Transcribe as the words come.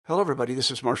Hello, everybody. This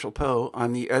is Marshall Poe.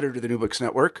 I'm the editor of the New Books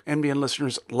Network. NBN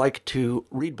listeners like to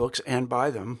read books and buy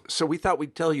them. So we thought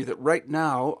we'd tell you that right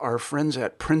now, our friends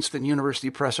at Princeton University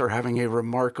Press are having a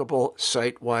remarkable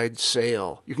site-wide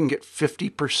sale. You can get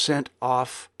 50%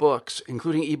 off books,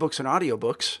 including ebooks and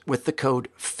audiobooks, with the code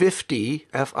 50,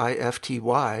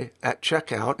 F-I-F-T-Y, at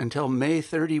checkout until May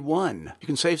 31. You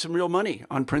can save some real money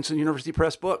on Princeton University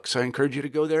Press books. I encourage you to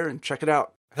go there and check it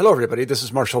out. Hello, everybody. This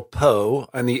is Marshall Poe.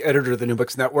 I'm the editor of the New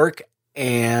Books Network,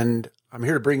 and I'm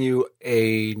here to bring you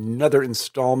another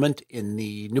installment in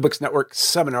the New Books Network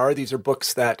seminar. These are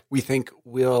books that we think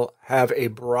will have a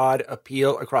broad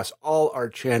appeal across all our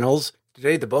channels.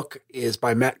 Today, the book is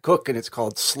by Matt Cook, and it's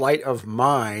called Sleight of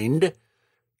Mind.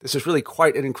 This is really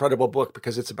quite an incredible book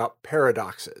because it's about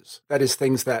paradoxes. That is,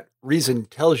 things that reason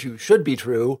tells you should be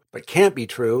true, but can't be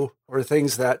true, or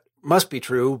things that must be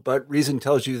true, but reason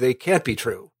tells you they can't be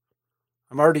true.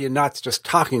 I'm already in knots just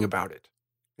talking about it.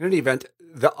 In any event,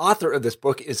 the author of this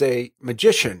book is a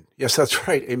magician. Yes, that's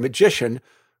right, a magician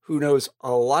who knows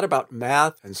a lot about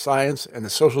math and science and the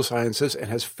social sciences and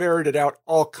has ferreted out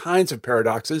all kinds of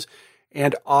paradoxes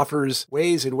and offers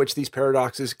ways in which these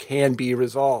paradoxes can be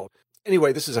resolved.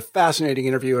 Anyway, this is a fascinating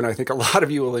interview, and I think a lot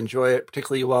of you will enjoy it,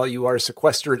 particularly while you are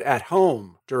sequestered at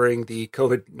home during the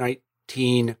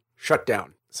COVID-19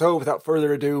 shutdown. So without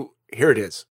further ado, here it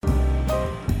is.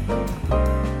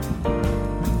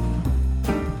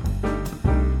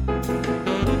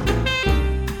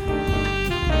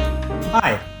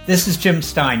 Hi, this is Jim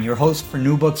Stein, your host for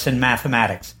New Books in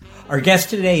Mathematics. Our guest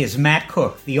today is Matt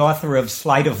Cook, the author of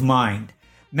Sleight of Mind.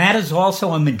 Matt is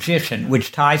also a magician,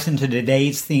 which ties into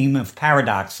today's theme of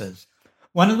paradoxes.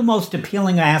 One of the most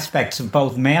appealing aspects of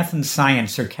both math and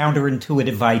science are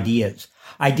counterintuitive ideas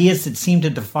that seem to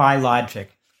defy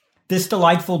logic. This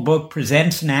delightful book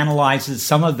presents and analyzes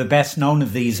some of the best known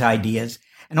of these ideas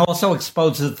and also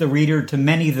exposes the reader to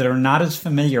many that are not as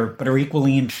familiar but are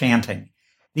equally enchanting.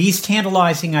 These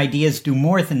tantalizing ideas do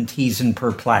more than tease and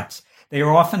perplex. They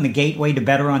are often the gateway to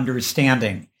better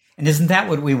understanding. And isn't that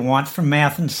what we want from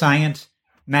math and science?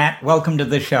 Matt, welcome to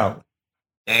the show.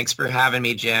 Thanks for having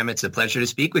me, Jim. It's a pleasure to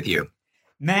speak with you.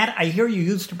 Matt, I hear you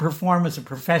used to perform as a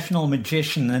professional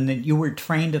magician and that you were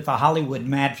trained at the Hollywood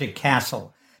Magic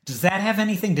Castle. Does that have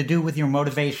anything to do with your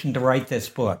motivation to write this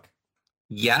book?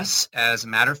 Yes, as a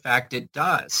matter of fact, it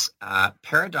does.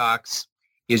 Paradox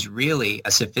is really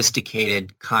a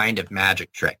sophisticated kind of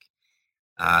magic trick.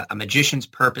 A magician's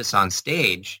purpose on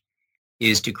stage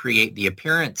is to create the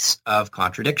appearance of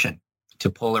contradiction, to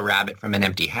pull a rabbit from an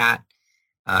empty hat,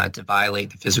 to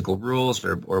violate the physical rules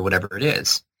or whatever it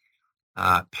is.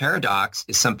 Paradox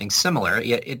is something similar,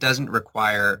 yet it doesn't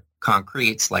require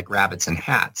concretes like rabbits and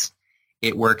hats.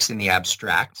 It works in the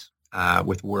abstract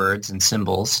with words and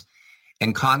symbols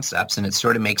and concepts, and it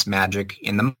sort of makes magic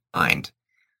in the mind.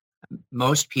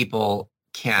 Most people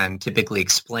can typically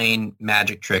explain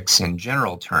magic tricks in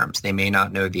general terms. They may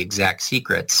not know the exact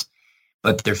secrets,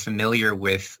 but they're familiar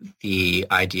with the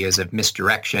ideas of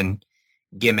misdirection,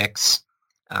 gimmicks,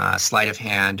 sleight of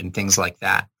hand, and things like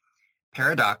that.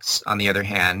 Paradox, on the other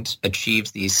hand,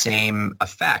 achieves the same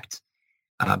effect,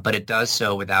 but it does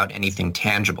so without anything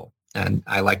tangible. And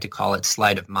I like to call it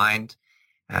Sleight of Mind,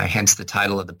 hence the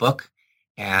title of the book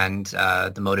and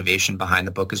the motivation behind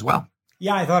the book as well.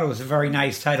 Yeah, I thought it was a very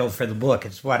nice title for the book.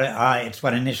 It's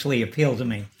what initially appealed to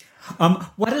me.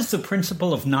 What is the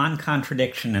principle of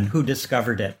non-contradiction and who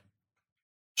discovered it?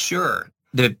 Sure.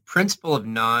 The principle of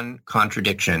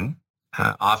non-contradiction,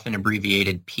 often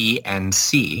abbreviated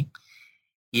PNC,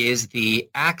 is the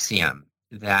axiom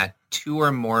that two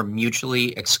or more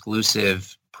mutually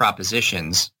exclusive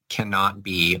propositions cannot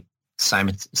be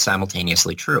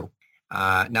simultaneously true.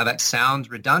 Now that sounds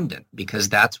redundant because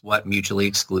that's what mutually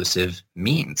exclusive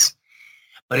means,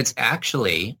 but it's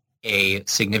actually a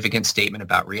significant statement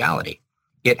about reality.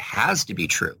 It has to be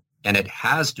true, and it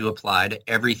has to apply to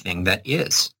everything that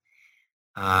is.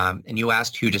 And you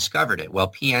asked who discovered it.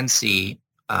 Well, PNC,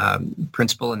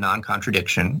 principle of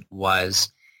non-contradiction,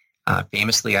 was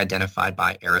famously identified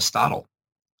by Aristotle.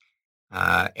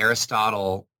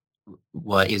 Aristotle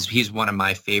he's one of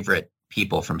my favorite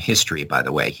people from history, by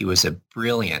the way. He was a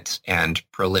brilliant and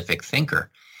prolific thinker.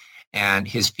 And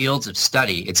his fields of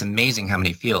study, it's amazing how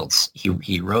many fields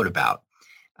he wrote about.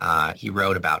 He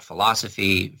wrote about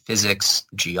philosophy, physics,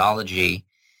 geology,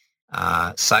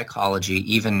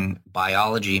 psychology, even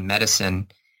biology, medicine,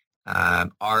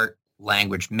 art,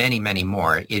 language, many, many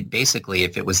more. It basically,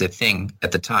 if it was a thing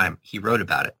at the time, he wrote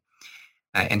about it.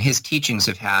 And his teachings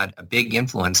have had a big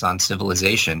influence on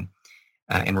civilization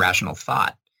and rational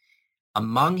thought.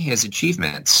 Among his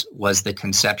achievements was the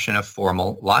conception of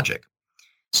formal logic.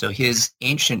 So his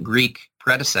ancient Greek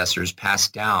predecessors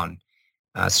passed down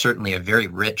certainly a very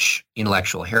rich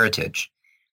intellectual heritage.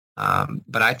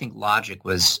 But I think logic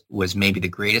was maybe the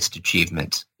greatest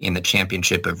achievement in the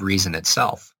championship of reason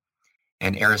itself.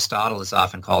 And Aristotle is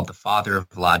often called the father of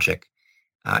logic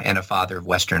and a father of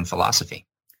Western philosophy.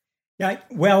 Yeah,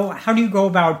 well, how do you go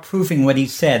about proving what he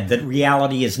said, that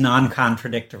reality is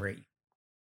non-contradictory?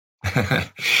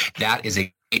 That is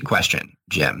a great question,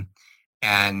 Jim.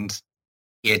 And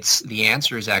the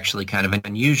answer is actually kind of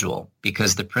unusual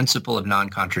because the principle of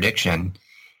non-contradiction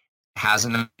has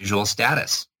an unusual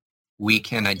status. We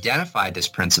can identify this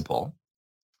principle,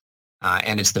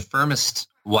 and it's the firmest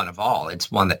one of all. It's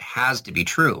one that has to be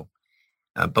true,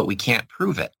 but we can't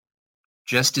prove it.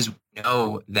 Just as we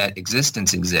know that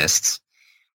existence exists,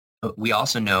 we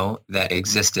also know that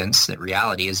that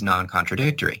reality is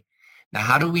non-contradictory. Now,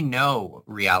 how do we know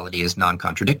reality is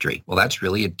non-contradictory? Well, that's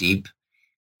really a deep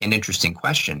and interesting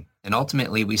question. And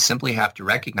ultimately, we simply have to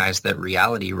recognize that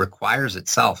reality requires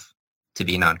itself to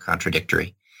be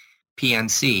non-contradictory.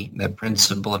 PNC, the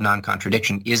principle of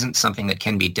non-contradiction, isn't something that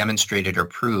can be demonstrated or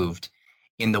proved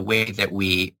in the way that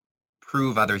we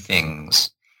prove other things.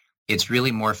 It's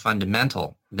really more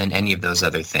fundamental than any of those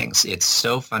other things. It's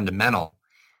so fundamental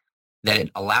that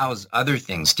it allows other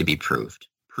things to be proved.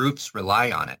 Proofs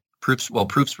rely on it.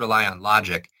 Proofs rely on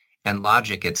logic, and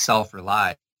logic itself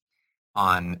relies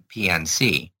on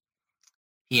PNC.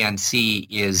 PNC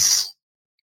is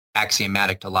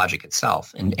axiomatic to logic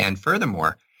itself. And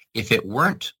furthermore, if it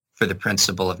weren't for the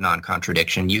principle of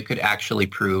non-contradiction, you could actually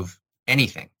prove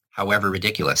anything, however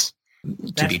ridiculous,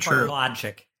 to be true.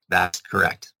 Logic. That's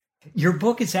correct. Your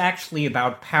book is actually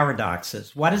about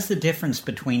paradoxes. What is the difference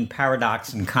between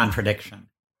paradox and contradiction?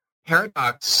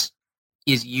 Paradox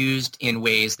is used in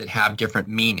ways that have different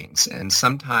meanings, and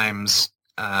sometimes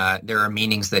there are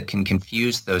meanings that can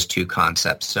confuse those two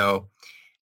concepts. So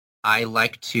I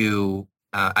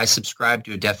subscribe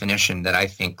to a definition that I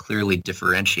think clearly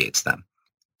differentiates them.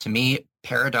 To me,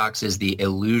 paradox is the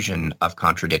illusion of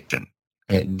contradiction.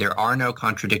 There are no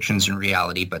contradictions in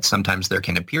reality, but sometimes there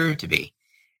can appear to be.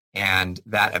 And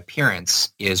that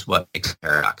appearance is what makes a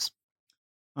paradox.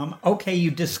 Okay, you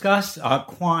discuss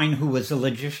Quine, who was a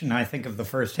logician, I think, of the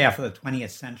first half of the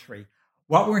 20th century.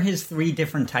 What were his three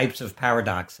different types of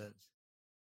paradoxes?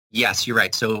 Yes, you're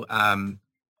right. So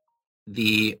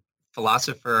the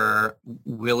philosopher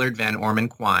Willard Van Orman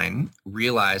Quine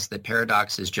realized that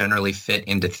paradoxes generally fit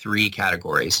into three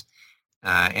categories.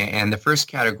 And the first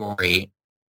category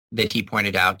that he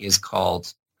pointed out is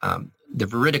called the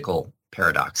veridical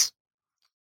paradox.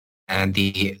 And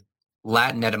the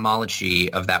Latin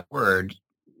etymology of that word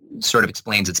sort of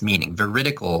explains its meaning.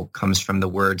 Veridical comes from the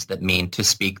words that mean to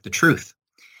speak the truth.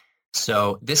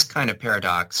 So this kind of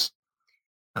paradox,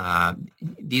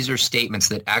 these are statements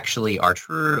that actually are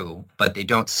true, but they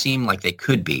don't seem like they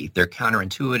could be. They're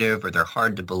counterintuitive or they're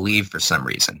hard to believe for some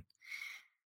reason.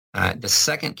 The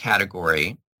second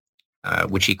category,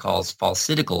 which he calls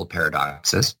falsidical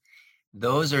paradoxes,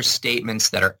 those are statements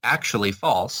that are actually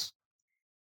false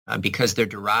because they're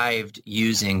derived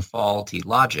using faulty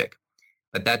logic,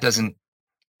 but that doesn't.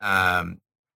 But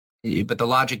the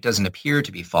logic doesn't appear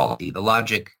to be faulty. The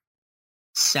logic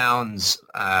sounds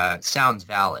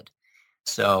valid.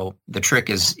 So the trick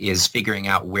is figuring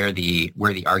out where the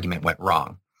argument went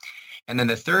wrong. And then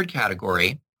the third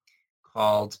category,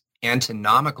 called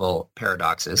antinomical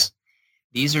paradoxes,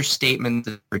 these are statements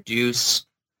that produce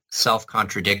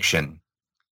self-contradiction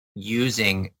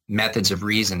using methods of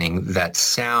reasoning that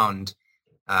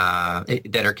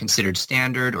that are considered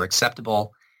standard or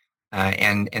acceptable,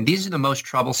 and these are the most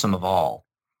troublesome of all.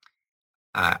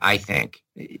 I think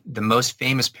the most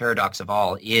famous paradox of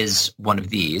all is one of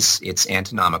these. It's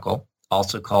antinomical,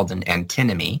 also called an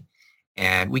antinomy,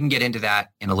 and we can get into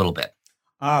that in a little bit.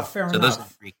 Fair enough. Those are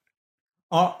three.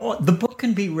 The book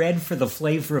can be read for the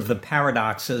flavor of the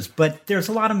paradoxes, but there's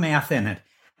a lot of math in it.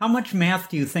 How much math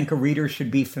do you think a reader should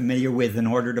be familiar with in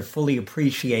order to fully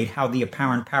appreciate how the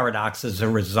apparent paradoxes are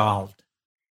resolved?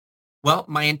 Well,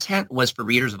 my intent was for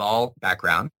readers of all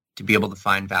background to be able to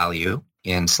find value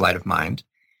in Sleight of Mind.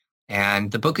 And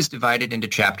the book is divided into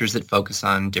chapters that focus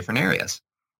on different areas.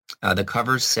 The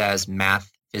cover says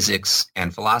math, physics,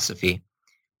 and philosophy,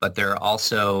 but there are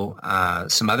also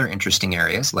some other interesting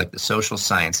areas like the social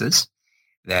sciences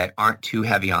that aren't too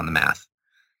heavy on the math.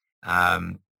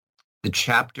 The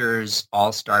chapters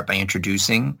all start by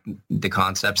introducing the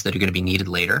concepts that are going to be needed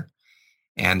later.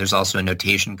 And there's also a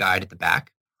notation guide at the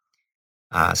back.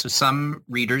 So some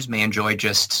readers may enjoy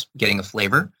just getting a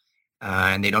flavor,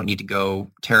 and they don't need to go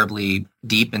terribly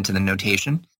deep into the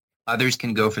notation. Others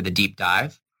can go for the deep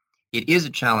dive. It is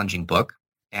a challenging book.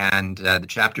 And the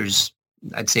chapters,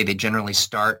 I'd say they generally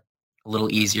start a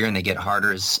little easier and they get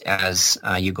harder as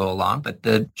you go along. But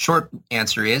the short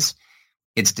answer is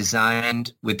it's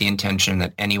designed with the intention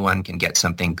that anyone can get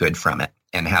something good from it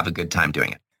and have a good time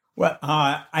doing it. Well,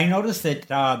 I noticed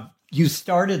that you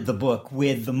started the book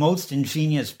with the most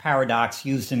ingenious paradox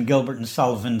used in Gilbert and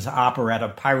Sullivan's operetta,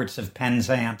 Pirates of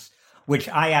Penzance, which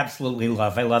I absolutely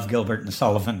love. I love Gilbert and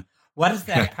Sullivan. What is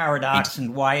that paradox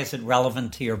and why is it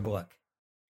relevant to your book?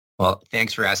 Well,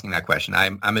 thanks for asking that question.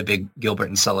 I'm a big Gilbert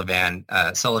and Sullivan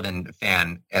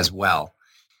fan as well.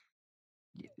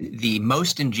 The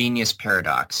most ingenious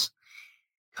paradox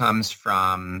comes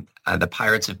from the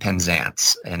Pirates of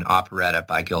Penzance, an operetta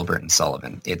by Gilbert and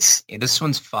Sullivan. This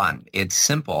one's fun. It's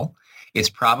simple. It's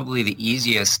probably the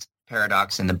easiest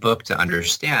paradox in the book to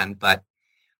understand, but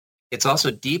it's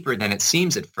also deeper than it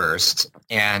seems at first.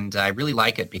 And I really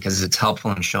like it because it's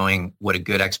helpful in showing what a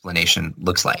good explanation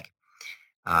looks like.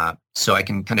 So I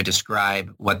can kind of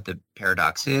describe what the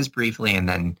paradox is briefly and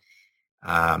then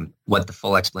what the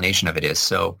full explanation of it is.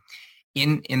 So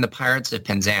in the Pirates of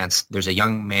Penzance, there's a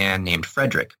young man named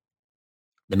Frederick,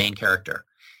 the main character,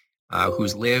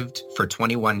 who's lived for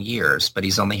 21 years, but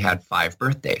he's only had 5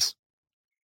 birthdays.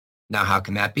 Now, how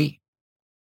can that be?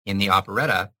 In the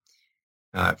operetta,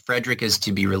 Frederick is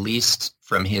to be released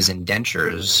from his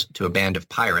indentures to a band of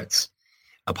pirates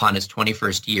upon his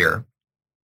 21st year.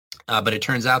 But it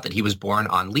turns out that he was born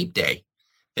on Leap Day,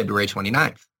 February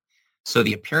 29th. So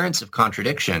the appearance of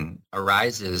contradiction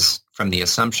arises from the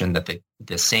assumption that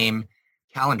the same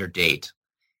calendar date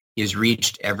is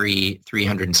reached every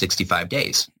 365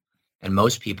 days. And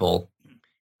most people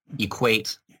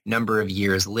equate number of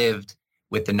years lived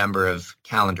with the number of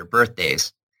calendar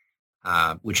birthdays,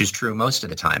 which is true most of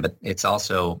the time, but it's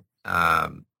also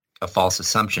a false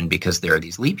assumption because there are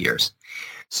these leap years.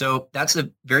 So that's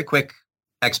a very quick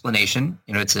explanation.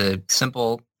 It's a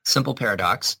simple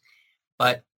paradox,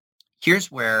 but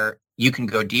here's where you can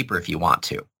go deeper if you want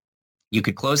to. You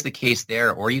could close the case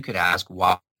there, or you could ask,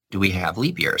 why do we have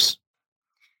leap years?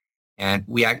 And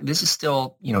this is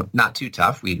still, not too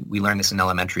tough. We learned this in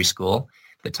elementary school.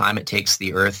 The time it takes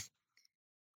the Earth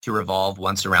to revolve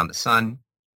once around the sun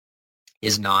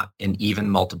is not an even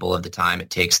multiple of the time it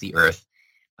takes the Earth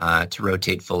to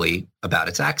rotate fully about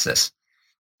its axis.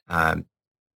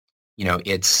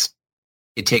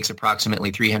 It takes approximately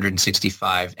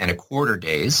 365 and a quarter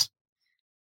days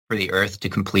for the Earth to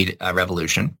complete a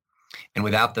revolution. And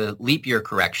without the leap year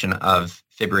correction of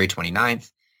February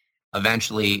 29th,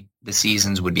 eventually the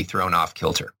seasons would be thrown off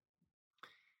kilter.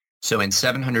 So in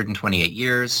 728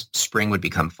 years, spring would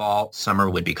become fall, summer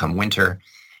would become winter.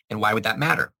 And why would that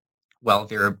matter? Well,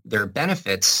 there are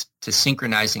benefits to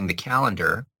synchronizing the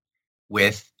calendar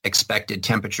with expected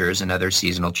temperatures and other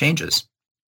seasonal changes.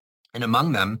 And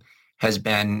among them has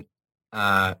been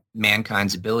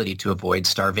mankind's ability to avoid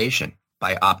starvation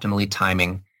by optimally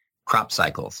timing crop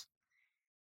cycles.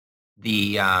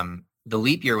 The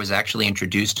leap year was actually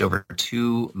introduced over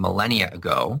 2 millennia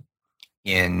ago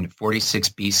in 46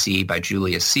 BC by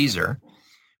Julius Caesar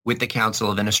with the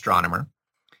counsel of an astronomer.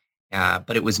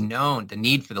 But it was known the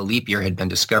need for the leap year had been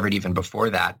discovered even before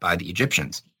that by the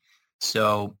Egyptians.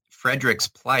 So Frederick's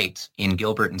plight in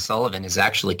Gilbert and Sullivan is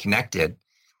actually connected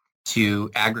to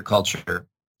agriculture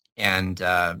and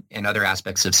other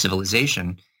aspects of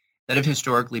civilization that have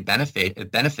historically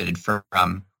benefited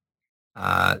from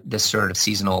this sort of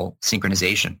seasonal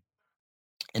synchronization.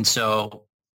 And so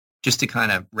just to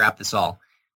kind of wrap this all,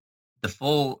 the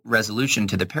full resolution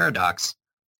to the paradox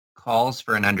calls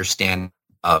for an understanding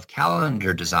of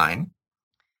calendar design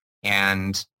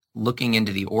and looking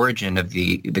into the origin of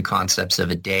the concepts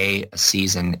of a day, a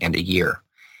season, and a year.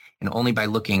 And only by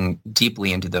looking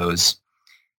deeply into those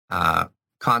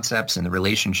concepts and the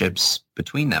relationships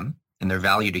between them and their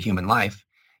value to human life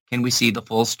can we see the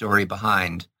full story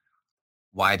behind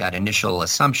why that initial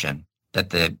assumption that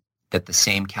the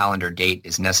same calendar date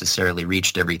is necessarily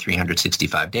reached every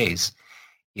 365 days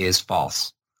is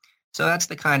false. So that's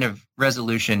the kind of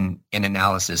resolution and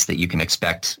analysis that you can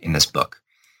expect in this book.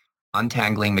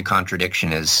 Untangling the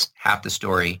contradiction is half the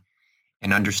story,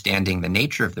 and understanding the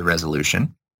nature of the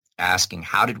resolution, asking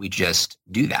how did we just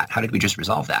do that? How did we just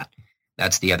resolve that?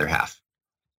 That's the other half.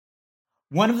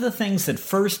 One of the things that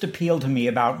first appealed to me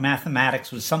about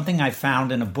mathematics was something I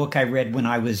found in a book I read when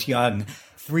I was young,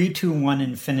 3-2-1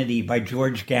 Infinity by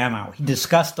George Gamow. He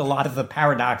discussed a lot of the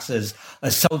paradoxes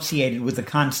associated with the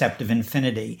concept of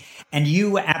infinity. And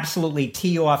you absolutely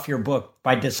tee off your book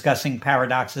by discussing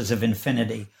paradoxes of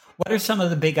infinity. What are some of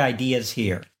the big ideas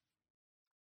here?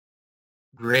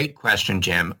 Great question,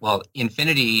 Jim. Well,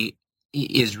 infinity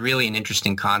is really an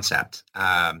interesting concept.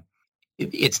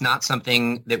 it's not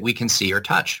something that we can see or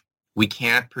touch. We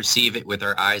can't perceive it with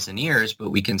our eyes and ears, but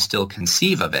we can still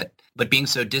conceive of it. But being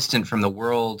so distant from the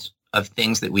world of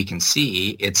things that we can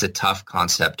see, it's a tough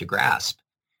concept to grasp.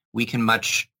 We can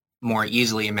much more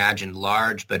easily imagine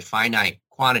large but finite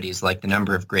quantities like the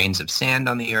number of grains of sand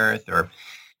on the earth, or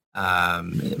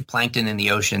plankton in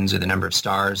the oceans, or the number of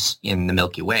stars in the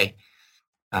Milky Way.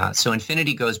 So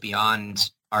infinity goes beyond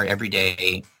our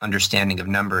everyday understanding of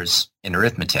numbers and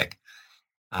arithmetic.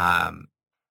 And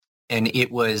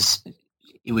it was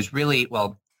really,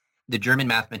 well, the German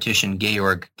mathematician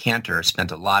Georg Cantor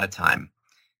spent a lot of time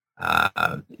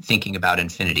thinking about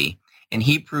infinity. And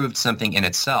he proved something in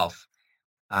itself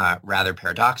rather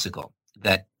paradoxical,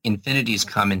 that infinities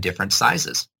come in different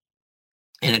sizes.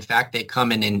 And in fact, they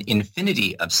come in an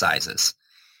infinity of sizes.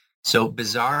 So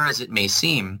bizarre as it may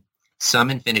seem,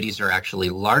 some infinities are actually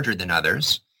larger than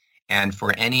others. And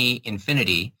for any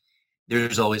infinity,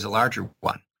 there's always a larger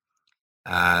one.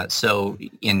 So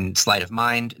in Sleight of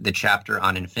Mind, the chapter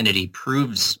on infinity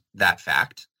proves that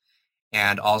fact,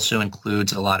 and also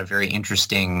includes a lot of very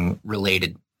interesting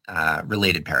related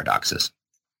paradoxes.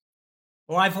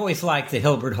 Well, I've always liked the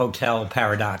Hilbert Hotel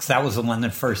paradox. That was the one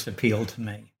that first appealed to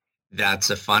me. That's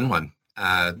a fun one.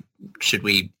 Should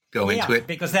we go into it?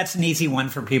 Because that's an easy one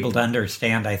for people to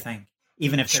understand, I think,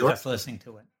 even if they're Sure. just listening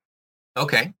to it.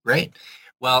 Okay, great.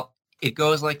 Well, it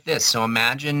goes like this. So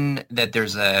imagine that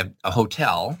there's a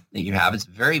hotel that you have. It's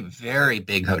a very, very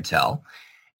big hotel,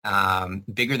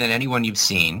 bigger than anyone you've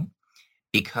seen,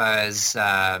 because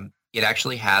it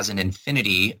actually has an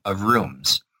infinity of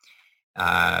rooms.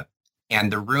 And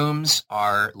the rooms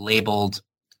are labeled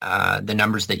the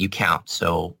numbers that you count.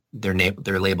 So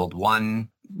they're labeled 1,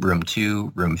 room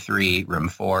 2, room 3, room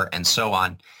 4, and so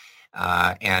on.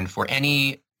 And for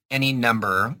any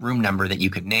room number that you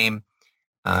could name,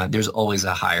 there's always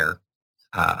a higher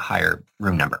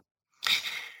room number.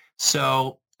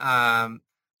 So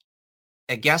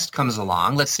a guest comes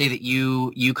along. Let's say that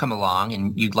you come along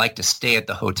and you'd like to stay at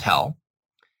the hotel,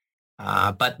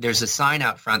 but there's a sign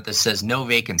out front that says no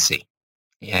vacancy.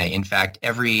 In fact,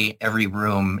 every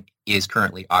room is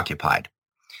currently occupied.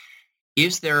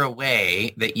 Is there a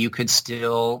way that you could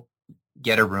still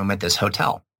get a room at this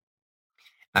hotel?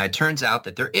 It turns out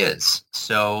that there is.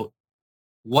 So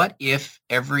what if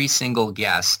every single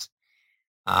guest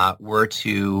were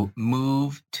to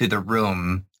move to the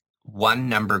room one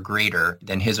number greater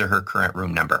than his or her current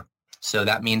room number? So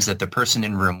that means that the person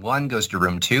in room 1 goes to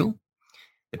room 2,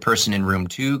 the person in room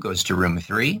 2 goes to room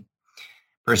 3,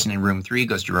 person in room 3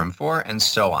 goes to room 4, and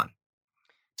so on.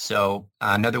 So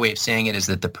another way of saying it is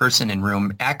that the person in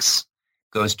room X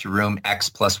goes to room X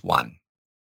plus 1.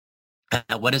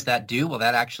 What does that do? Well,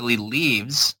 that actually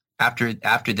leaves, after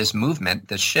this movement,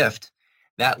 this shift,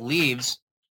 that leaves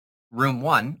room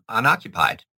 1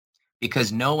 unoccupied,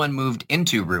 because no one moved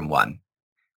into room 1.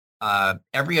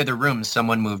 Every other room,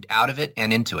 someone moved out of it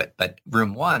and into it. But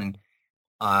room 1,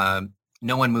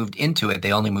 no one moved into it.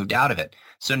 They only moved out of it.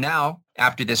 So now,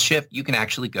 after this shift, you can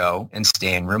actually go and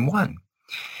stay in room 1,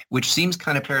 which seems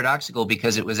kind of paradoxical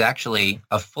because it was actually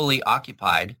a fully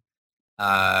occupied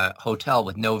hotel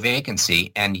with no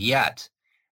vacancy. And yet,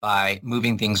 by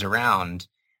moving things around,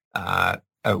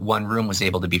 one room was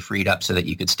able to be freed up so that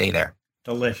you could stay there.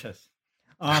 Delicious.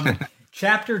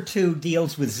 Chapter 2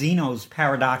 deals with Zeno's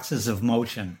paradoxes of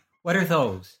motion. What are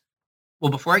those?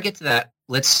 Well, before I get to that,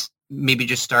 let's maybe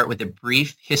just start with a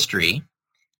brief history.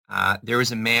 There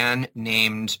was a man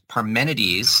named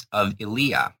Parmenides of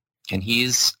Elea, and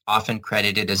he's often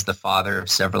credited as the father of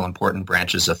several important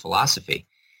branches of philosophy.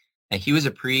 And he was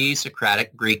a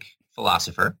pre-Socratic Greek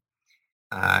philosopher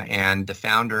and the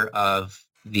founder of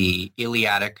the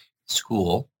Eleatic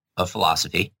school of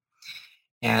philosophy.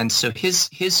 And so his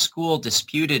school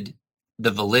disputed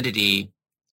the validity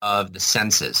of the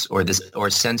senses or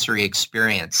sensory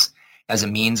experience as a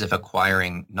means of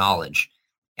acquiring knowledge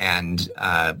and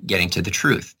getting to the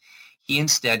truth. He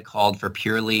instead called for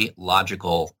purely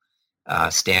logical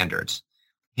standards.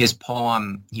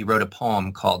 He wrote a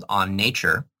poem called On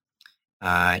Nature,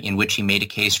 in which he made a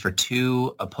case for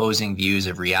two opposing views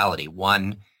of reality.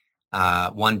 One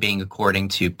being according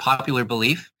to popular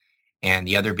belief, and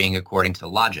the other being according to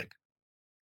logic.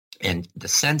 And the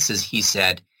senses, he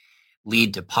said,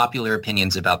 lead to popular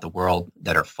opinions about the world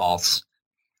that are false,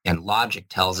 and logic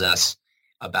tells us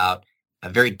about a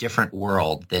very different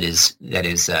world that is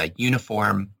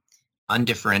uniform,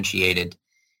 undifferentiated,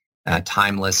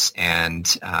 timeless, and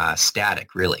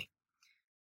static, really.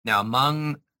 Now,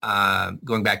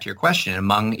 going back to your question,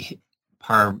 among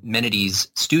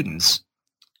Parmenides' students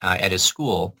at his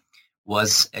school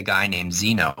was a guy named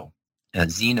Zeno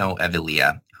of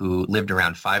Elea, who lived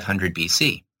around 500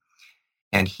 BC.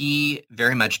 And he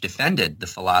very much defended the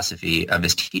philosophy of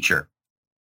his teacher.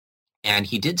 And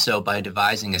he did so by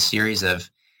devising a series of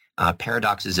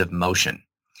paradoxes of motion,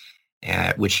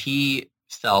 which he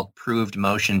felt proved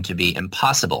motion to be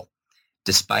impossible,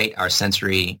 despite our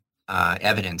sensory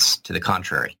evidence to the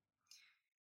contrary.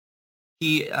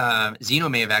 Zeno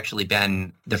may have actually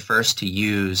been the first to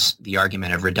use the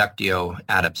argument of reductio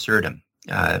ad absurdum,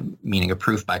 meaning a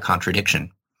proof by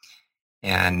contradiction.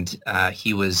 And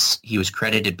he was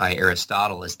credited by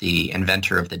Aristotle as the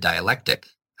inventor of the dialectic,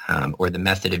 or the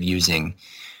method of using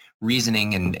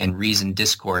reasoning and reasoned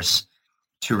discourse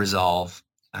to resolve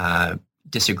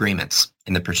disagreements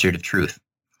in the pursuit of truth.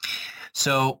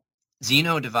 So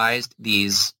Zeno devised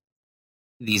these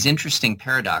interesting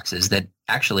paradoxes that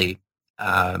actually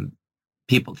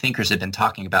thinkers have been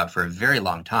talking about for a very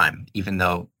long time, even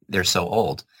though they're so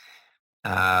old.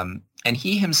 And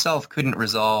he himself couldn't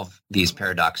resolve these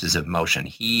paradoxes of motion.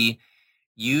 He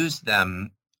used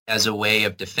them as a way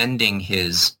of defending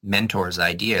his mentor's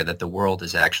idea that the world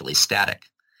is actually static.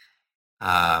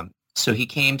 So he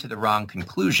came to the wrong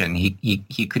conclusion.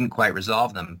 He couldn't quite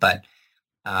resolve them, but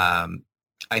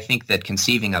I think that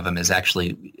conceiving of them is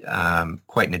actually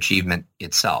quite an achievement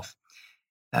itself.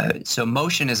 So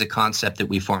motion is a concept that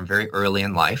we form very early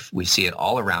in life. We see it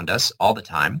all around us all the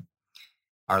time.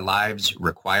 Our lives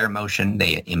require motion.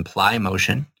 They imply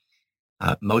motion.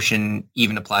 Motion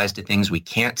even applies to things we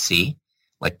can't see,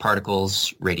 like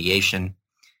particles, radiation,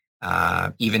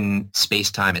 even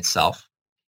space-time itself.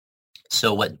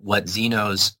 So what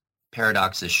Zeno's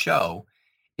paradoxes show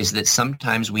is that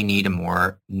sometimes we need a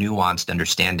more nuanced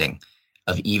understanding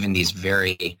of even these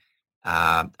very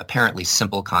apparently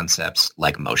simple concepts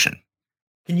like motion.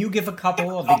 Can you give a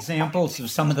couple of examples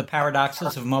of some of the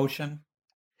paradoxes of motion?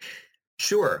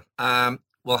 Sure.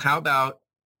 Well, how about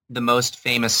the most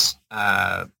famous,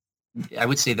 I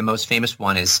would say the most famous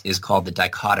one is called the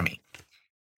dichotomy.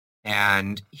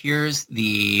 And here's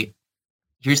the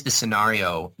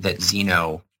scenario that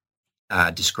Zeno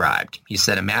described. He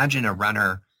said, imagine a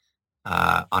runner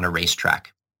on a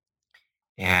racetrack,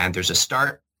 and there's a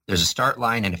start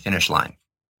line and a finish line.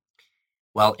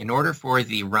 Well, in order for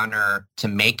the runner to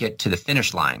make it to the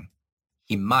finish line,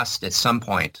 he must at some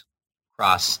point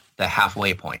cross the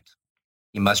halfway point.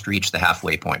 He must reach the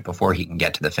halfway point before he can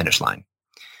get to the finish line.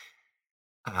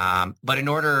 But in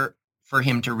order for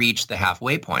him to reach the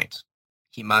halfway point,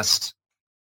 he must,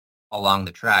 along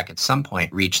the track, at some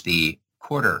point reach the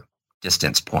quarter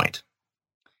distance point.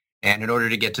 And in order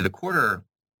to get to the quarter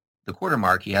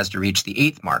mark, he has to reach the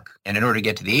eighth mark. And in order to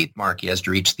get to the eighth mark, he has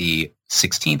to reach the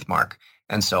 16th mark,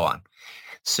 and so on.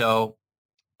 So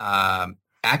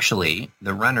actually,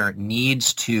 the runner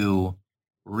needs to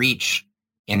reach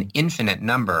an infinite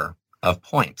number of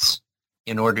points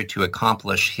in order to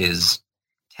accomplish his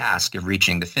task of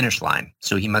reaching the finish line.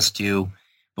 So he must do,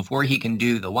 before he can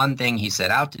do the one thing he set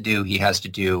out to do, he has to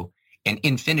do an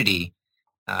infinity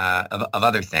of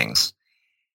other things.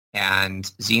 And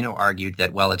Zeno argued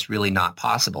that, well, it's really not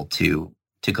possible to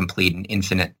complete an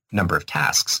infinite number of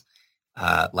tasks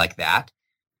like that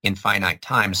in finite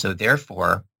time. So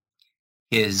therefore,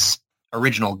 his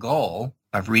original goal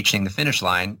of reaching the finish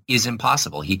line is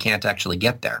impossible. He can't actually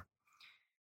get there.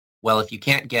 Well, if you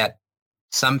can't get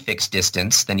some fixed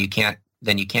distance, then you can't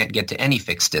get to any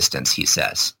fixed distance, he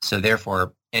says. So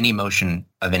therefore, any motion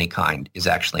of any kind is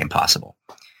actually impossible,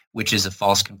 which is a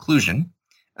false conclusion.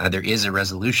 There is a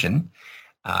resolution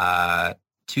to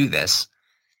this.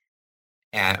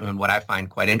 And what I find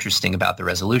quite interesting about the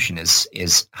resolution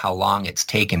is how long it's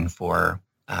taken for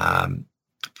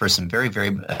some very, very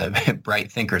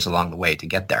bright thinkers along the way to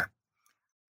get there.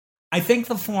 I think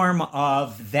the form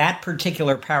of that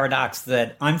particular paradox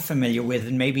that I'm familiar with,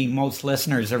 and maybe most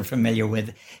listeners are familiar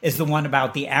with, is the one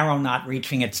about the arrow not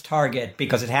reaching its target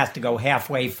because it has to go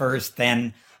halfway first,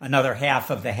 then another half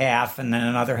of the half, and then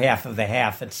another half of the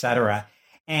half, etc.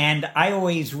 And I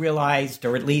always realized,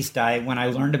 or at least when I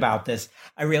learned about this,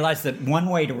 I realized that one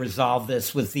way to resolve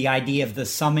this was the idea of the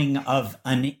summing of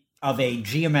a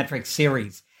geometric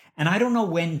series. And I don't know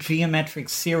when geometric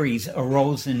series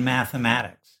arose in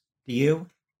mathematics. Do you?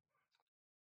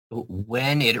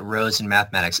 When it arose in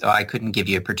mathematics, I couldn't give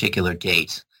you a particular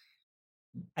date.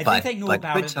 I think they knew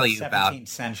about it in the 17th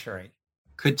century.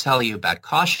 Could tell you about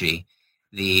Cauchy,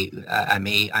 I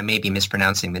may be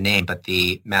mispronouncing the name, but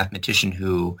the mathematician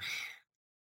who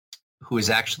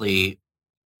is actually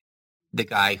the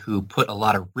guy who put a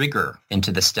lot of rigor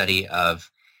into the study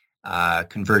of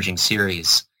converging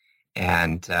series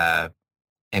and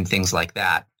things like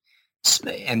that.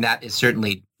 And that is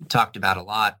certainly talked about a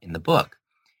lot in the book.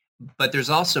 But there's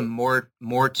also more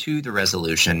to the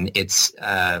resolution. It's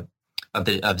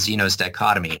of Zeno's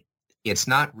dichotomy. It's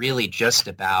not really just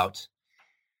about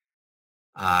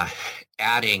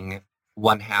adding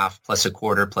 1/2 plus a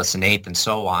quarter plus an eighth and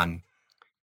so on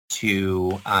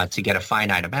to get a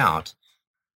finite amount.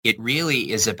 It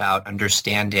really is about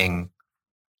understanding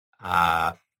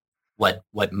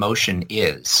what motion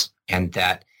is, and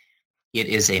that it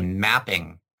is a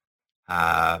mapping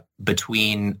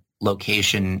between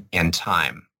location and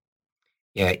time.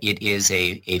 It is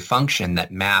a function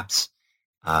that maps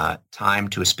time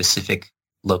to a specific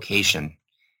location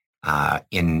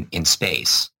in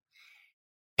space.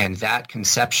 And that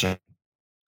conception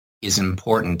is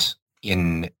important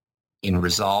in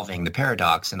resolving the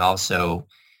paradox, and also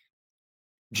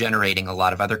generating a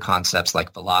lot of other concepts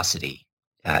like velocity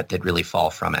that really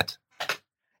fall from it.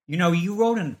 You know, you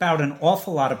wrote about an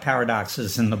awful lot of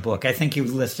paradoxes in the book. I think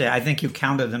you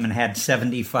counted them and had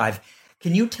 75.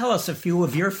 Can you tell us a few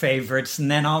of your favorites, and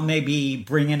then I'll maybe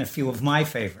bring in a few of my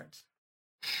favorites?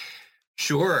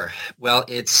 Well,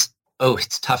 it's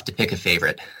tough to pick a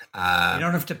favorite. You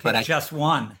don't have to pick just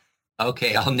one.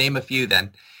 Okay, I'll name a few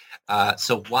then.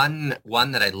 So one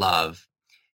that I love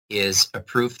is a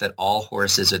proof that all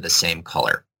horses are the same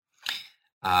color.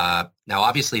 Now,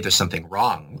 obviously, there's something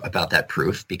wrong about that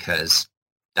proof, because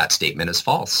that statement is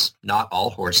false. Not all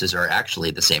horses are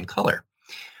actually the same color.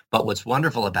 But what's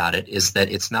wonderful about it is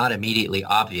that it's not immediately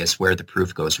obvious where the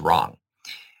proof goes wrong.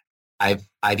 I've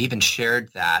even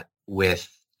shared that with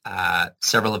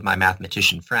several of my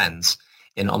mathematician friends,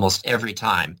 and almost every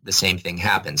time the same thing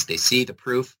happens. They see the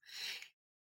proof,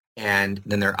 and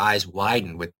then their eyes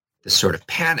widen with this sort of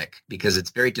panic, because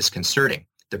it's very disconcerting.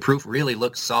 The proof really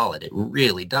looks solid. It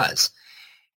really does.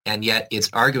 And yet it's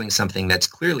arguing something that's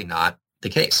clearly not the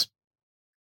case.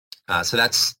 So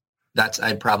that's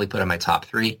I'd probably put on my top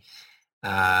three.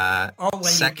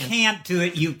 Second, you can't do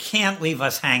it. You can't leave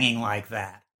us hanging like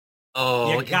that.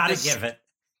 Oh, you got to give it.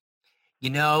 You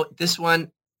know, this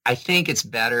one, I think it's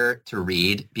better to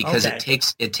read, because it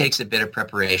takes a bit of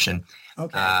preparation.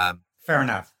 Okay, fair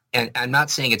enough. And I'm not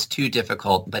saying it's too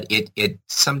difficult, but it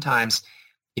sometimes,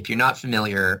 if you're not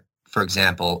familiar, for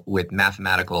example, with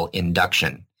mathematical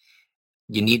induction,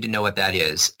 you need to know what that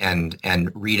is and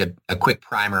read a quick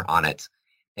primer on it.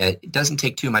 It doesn't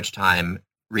take too much time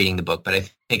reading the book, but I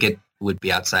think it would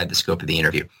be outside the scope of the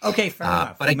interview. Okay, fair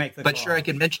enough. But sure, I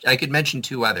could mention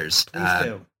two others. Please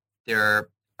do. There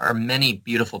are many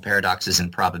beautiful paradoxes in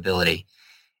probability,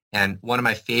 and one of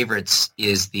my favorites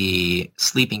is the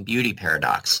Sleeping Beauty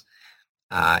paradox.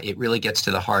 It really gets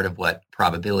to the heart of what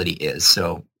probability is.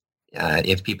 So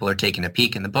if people are taking a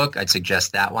peek in the book, I'd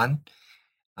suggest that one.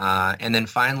 And then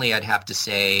finally, I'd have to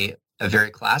say a very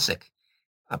classic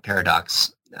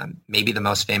paradox, maybe the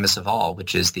most famous of all,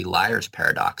 which is the liar's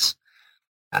paradox.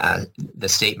 The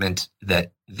statement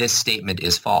that this statement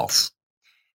is false.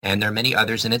 And there are many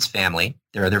others in its family.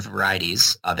 There are other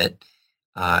varieties of it.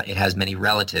 It has many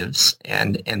relatives,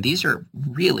 and these are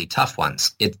really tough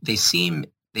ones. They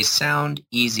sound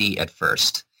easy at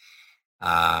first,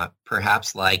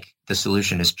 perhaps like the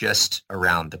solution is just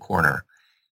around the corner.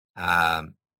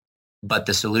 But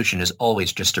the solution is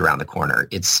always just around the corner.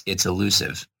 It's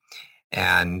elusive,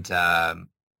 and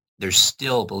there's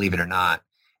still, believe it or not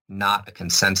a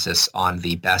consensus on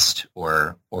the best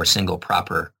or single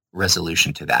proper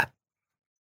resolution to that.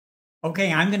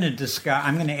 Okay, I'm going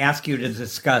to ask you to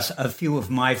discuss a few of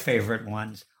my favorite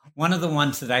ones. One of the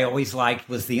ones that I always liked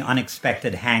was the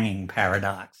unexpected hanging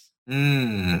paradox.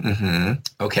 Mm-hmm.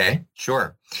 Okay,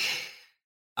 sure.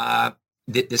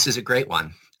 This is a great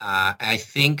one. I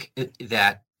think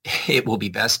that it will be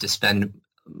best to spend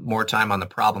more time on the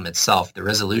problem itself. The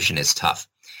resolution is tough.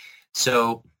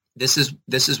 So this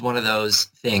is one of those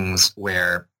things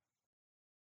where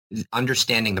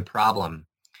understanding the problem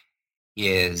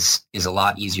is a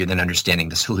lot easier than understanding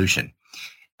the solution.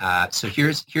 So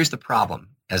here's the problem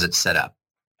as it's set up.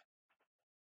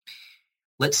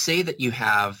 Let's say that you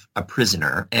have a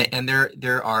prisoner, and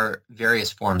there are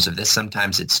various forms of this.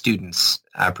 Sometimes it's students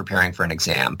preparing for an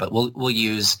exam, but we'll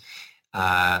use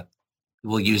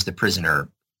the prisoner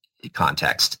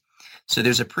context. So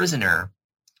there's a prisoner,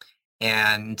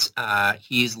 and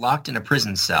he's locked in a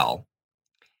prison cell,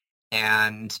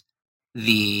 and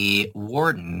the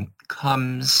warden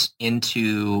comes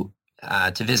into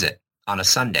to visit on a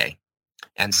Sunday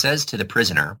and says to the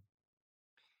prisoner,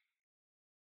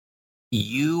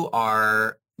 "You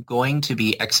are going to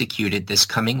be executed this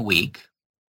coming week,"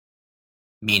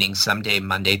 meaning someday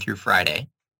Monday through Friday,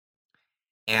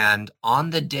 "and on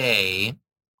the day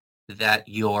that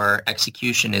your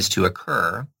execution is to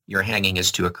occur, your hanging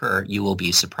is to occur, you will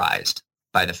be surprised."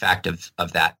 by the fact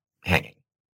of that hanging.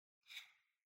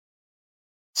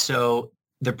 So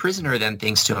the prisoner then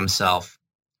thinks to himself,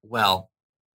 well,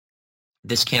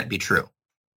 this can't be true,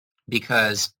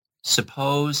 because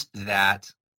suppose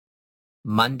that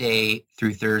Monday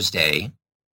through Thursday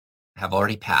have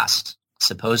already passed.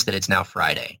 Suppose that it's now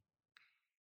Friday.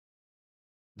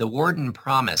 The warden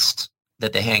promised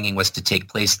that the hanging was to take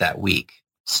place that week,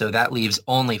 so that leaves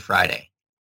only Friday.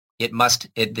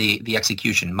 The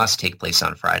execution must take place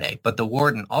on Friday, but the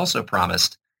warden also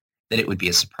promised that it would be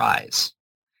a surprise.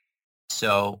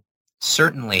 So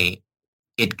certainly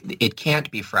it can't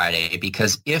be Friday,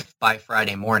 because if by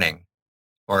Friday morning,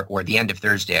 or the end of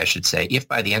Thursday, I should say, if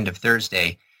by the end of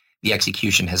Thursday the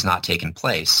execution has not taken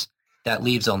place, that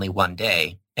leaves only one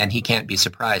day, and he can't be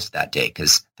surprised that day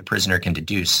because the prisoner can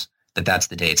deduce that that's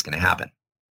the day it's going to happen.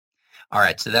 All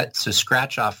right, so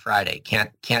scratch off Friday.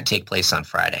 Can't take place on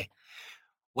Friday.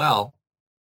 Well,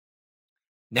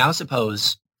 now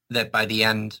suppose that by the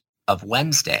end of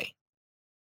Wednesday,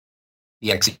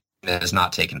 the execution has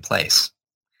not taken place.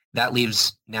 That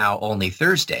leaves now only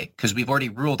Thursday, because we've already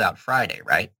ruled out Friday,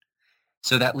 right?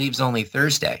 So that leaves only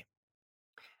Thursday.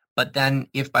 But then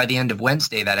if by the end of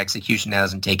Wednesday that execution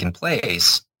hasn't taken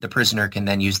place, the prisoner can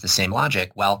then use the same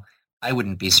logic. Well, I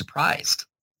wouldn't be surprised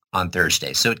on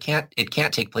Thursday. So it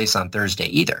can't take place on Thursday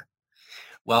either.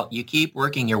 Well, you keep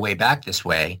working your way back this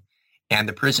way, and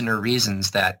the prisoner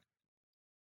reasons that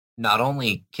not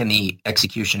only can the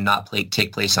execution not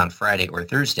take place on Friday or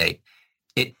Thursday,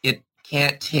 it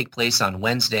can't take place on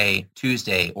Wednesday,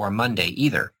 Tuesday, or Monday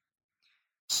either.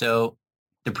 So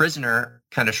the prisoner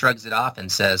kind of shrugs it off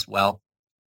and says, well,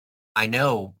 I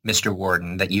know, Mr.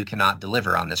 Warden, that you cannot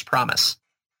deliver on this promise.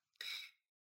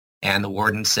 And the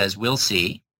warden says, we'll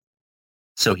see.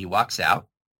 So he walks out.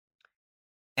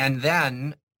 And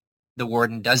then the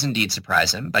warden does indeed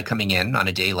surprise him by coming in on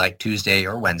a day like Tuesday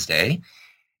or Wednesday.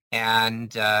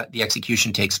 And the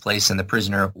execution takes place, and the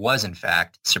prisoner was, in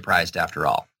fact, surprised after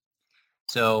all.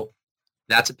 So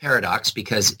that's a paradox,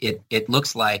 because it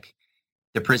looks like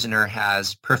the prisoner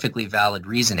has perfectly valid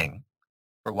reasoning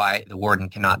for why the warden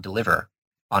cannot deliver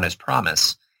on his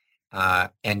promise.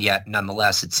 And yet,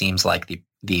 nonetheless, it seems like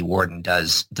the warden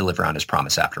does deliver on his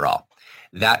promise after all.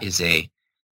 That is a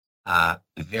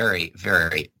very,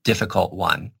 very difficult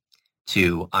one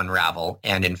to unravel.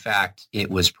 And in fact, it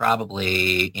was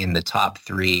probably in the top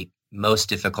 3 most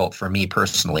difficult for me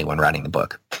personally when writing the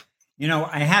book. You know,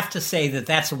 I have to say that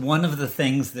that's one of the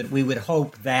things that we would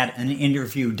hope that an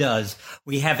interview does.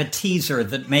 We have a teaser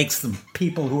that makes the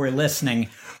people who are listening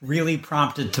really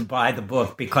prompted to buy the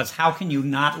book, because how can you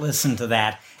not listen to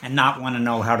that and not want to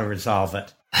know how to resolve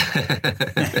it?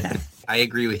 I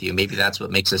agree with you. Maybe that's what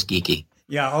makes us geeky.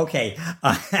 Yeah, okay.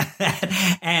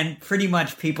 And pretty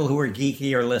much people who are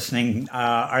geeky are listening,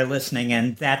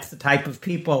 and that's the type of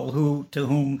people to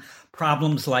whom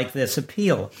problems like this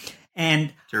appeal.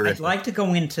 And Terrific. I'd like to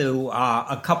go into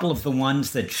a couple of the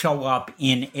ones that show up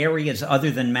in areas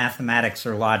other than mathematics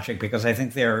or logic, because I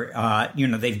think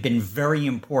they've been very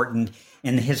important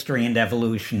in the history and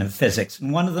evolution of physics.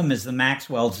 And one of them is the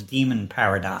Maxwell's demon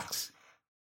paradox.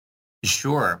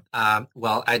 Sure.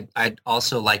 Well, I'd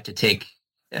also like to take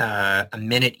a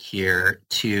minute here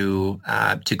to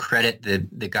credit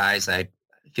the guys I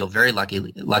feel very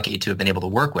lucky to have been able to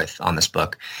work with on this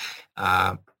book.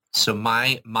 So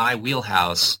my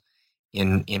wheelhouse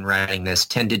in writing this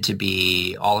tended to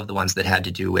be all of the ones that had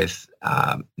to do with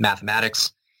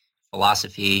mathematics,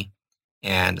 philosophy,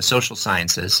 and the social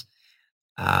sciences.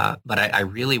 But I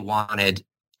really wanted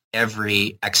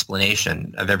every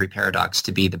explanation of every paradox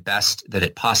to be the best that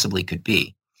it possibly could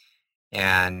be.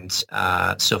 And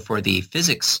so for the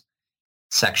physics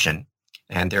section,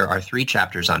 and there are 3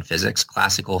 chapters on physics: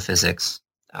 classical physics,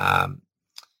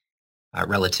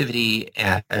 relativity,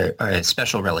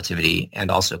 special relativity,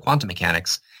 and also quantum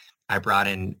mechanics. I brought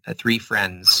in 3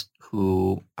 friends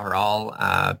who are all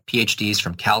PhDs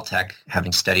from Caltech,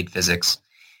 having studied physics,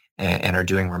 and are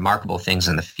doing remarkable things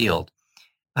in the field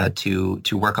to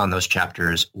work on those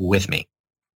chapters with me.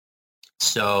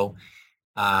 So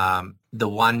the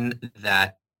one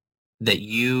that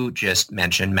you just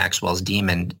mentioned, Maxwell's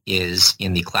demon, is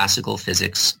in the classical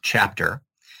physics chapter.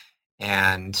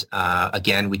 And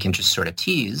again, we can just sort of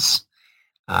tease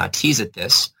at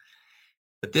this.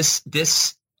 But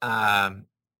this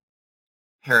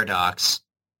paradox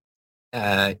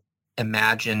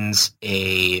imagines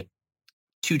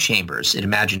 2 chambers. It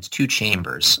imagines 2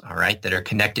 chambers, all right, that are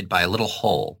connected by a little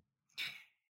hole.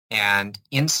 And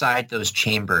inside those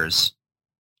chambers,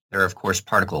 there are, of course,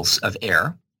 particles of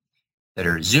air that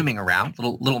are zooming around,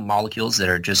 little molecules that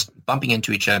are just bumping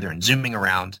into each other and zooming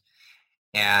around.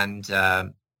 and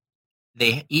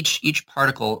they each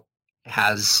particle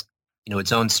has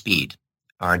its own speed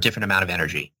or a different amount of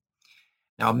energy.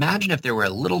 Now imagine if there were a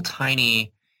little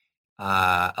tiny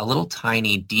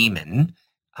demon,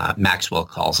 Maxwell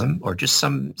calls him, or just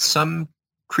some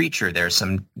creature there,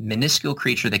 some minuscule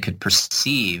creature that could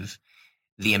perceive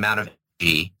the amount of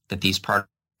energy that these particles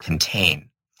contain.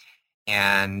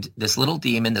 And this little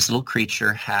demon, this little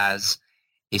creature, has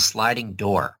a sliding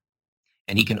door,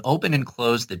 and he can open and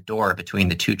close the door between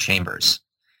the two chambers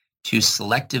to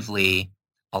selectively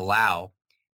allow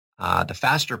the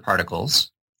faster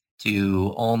particles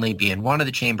to only be in one of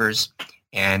the chambers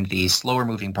and the slower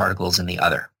moving particles in the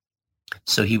other.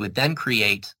 So he would then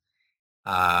create,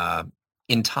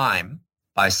 in time,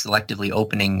 by selectively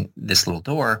opening this little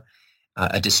door,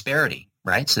 a disparity,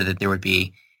 right? So that there would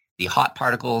be the hot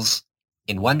particles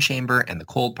in one chamber and the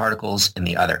cold particles in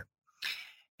the other.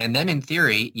 And then in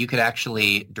theory, you could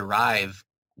actually derive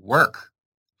work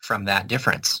from that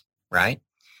difference, right?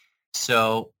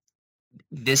 So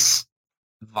this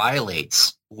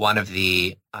violates one of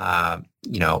the,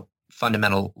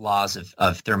 fundamental laws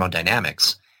of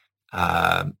thermodynamics.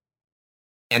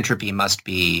 Entropy must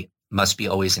be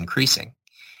always increasing.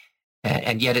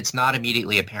 And yet it's not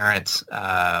immediately apparent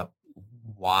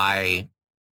why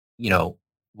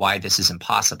this is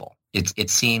impossible. It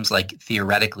seems like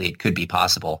theoretically it could be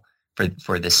possible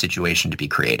for this situation to be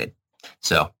created.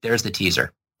 So there's the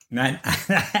teaser.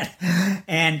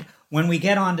 And when we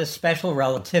get on to special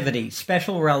relativity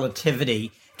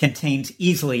contains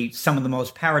easily some of the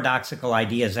most paradoxical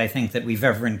ideas I think that we've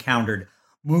ever encountered.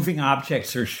 Moving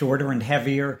objects are shorter and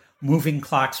heavier. Moving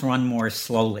clocks run more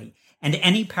slowly. And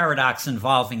any paradox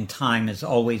involving time is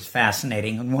always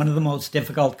fascinating. And one of the most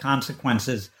difficult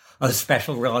consequences of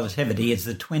special relativity is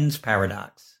the twins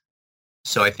paradox.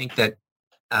 So I think that,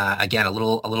 again, a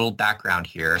little background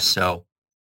here. So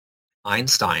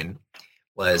Einstein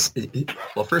was,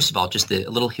 well, first of all, just a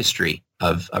little history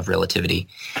of relativity.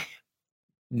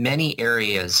 Many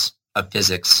areas of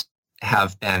physics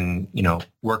have been,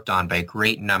 worked on by a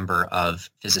great number of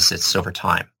physicists over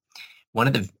time. One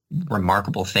of the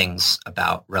remarkable things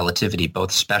about relativity,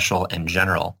 both special and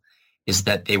general, is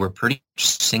that they were pretty much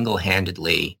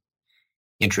single-handedly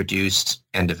introduced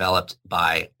and developed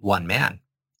by one man,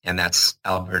 and that's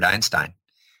Albert Einstein.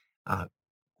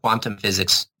 Quantum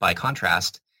physics, by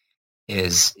contrast,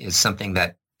 is something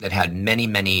that had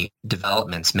many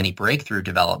developments, many breakthrough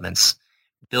developments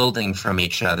building from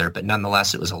each other, but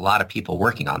nonetheless, it was a lot of people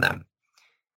working on them.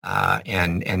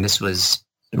 And this was,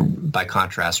 by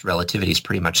contrast, relativity is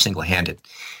pretty much single-handed.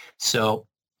 So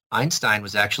Einstein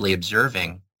was actually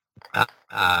observing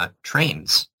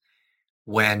trains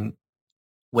when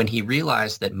he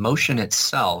realized that motion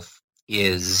itself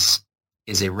is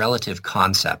a relative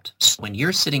concept. So when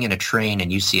you're sitting in a train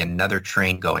and you see another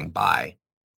train going by,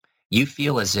 you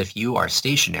feel as if you are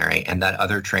stationary and that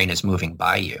other train is moving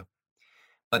by you.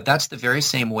 But that's the very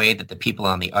same way that the people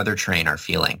on the other train are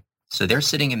feeling. So they're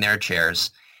sitting in their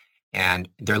chairs and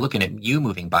they're looking at you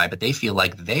moving by, but they feel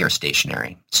like they are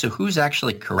stationary. So who's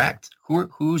actually correct?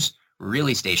 Who's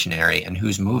really stationary and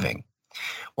who's moving?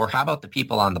 Or how about the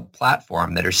people on the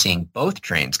platform that are seeing both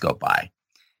trains go by?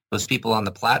 Those people on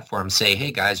the platform say,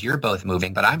 hey guys, you're both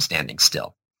moving, but I'm standing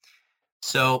still.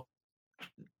 So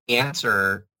the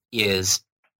answer is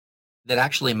that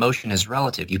actually motion is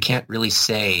relative. You can't really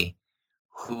say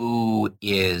who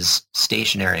is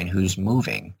stationary and who's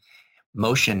moving.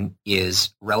 Motion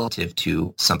is relative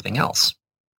to something else.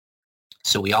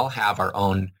 So we all have our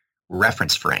own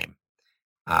reference frame.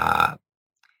 Now,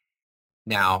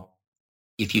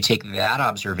 if you take that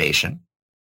observation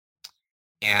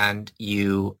and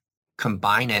you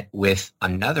combine it with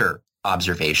another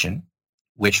observation,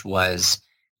 which was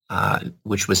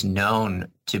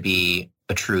known to be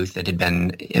a truth that had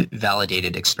been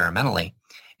validated experimentally,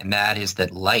 and that is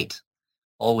that light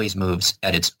always moves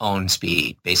at its own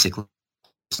speed. Basically,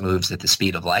 it moves at the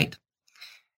speed of light,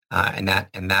 and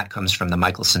that comes from the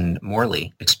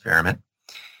Michelson-Morley experiment.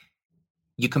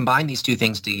 You combine these two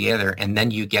things together, and then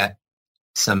you get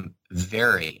some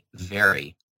very,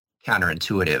 very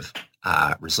counterintuitive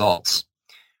results,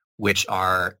 which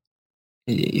are,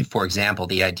 for example,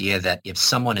 the idea that if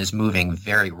someone is moving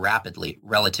very rapidly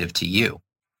relative to you,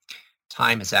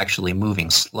 time is actually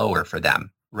moving slower for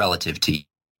them relative to you.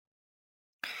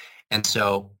 And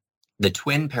so the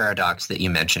twin paradox that you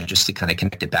mentioned, just to kind of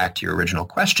connect it back to your original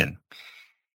question,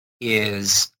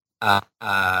 is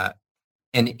an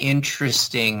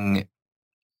interesting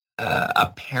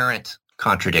apparent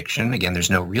contradiction. Again, there's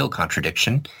no real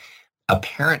contradiction.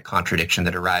 Apparent contradiction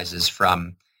that arises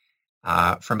from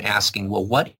asking, well,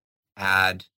 what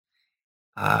had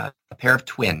a pair of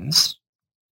twins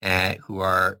who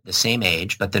are the same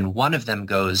age, but then one of them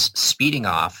goes speeding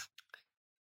off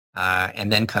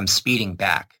and then comes speeding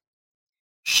back.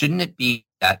 Shouldn't it be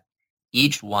that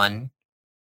each one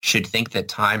should think that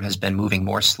time has been moving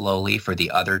more slowly for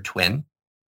the other twin?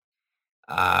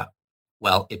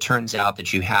 Well, it turns out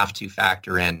that you have to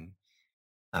factor in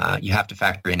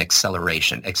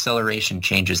acceleration. Acceleration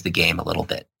changes the game a little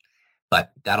bit,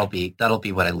 but that'll be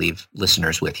what I leave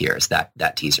listeners with here is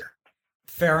that teaser.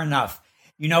 Fair enough.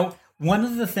 One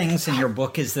of the things in your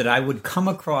book is that I would come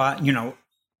across,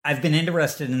 I've been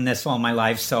interested in this all my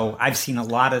life, so I've seen a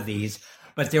lot of these,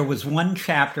 but there was one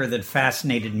chapter that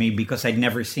fascinated me because I'd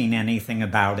never seen anything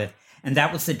about it. And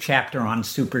that was the chapter on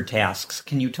supertasks.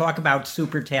 Can you talk about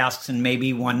supertasks and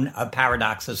maybe a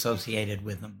paradox associated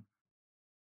with them?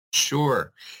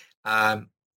 Sure.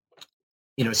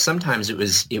 Sometimes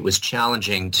it was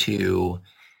challenging to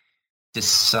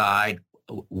decide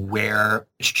which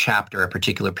chapter a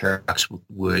particular paradox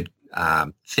would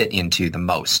fit into the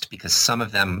most, because some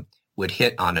of them would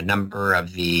hit on a number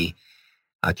of the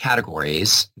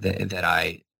categories that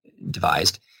I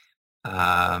devised.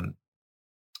 But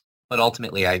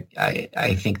ultimately,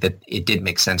 I think that it did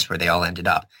make sense where they all ended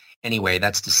up. Anyway,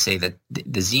 that's to say that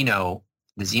the Zeno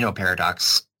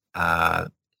paradox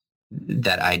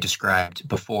that I described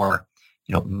before,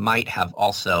 might have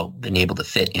also been able to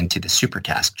fit into the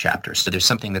supertask chapter. So there's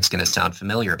something that's going to sound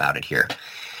familiar about it here.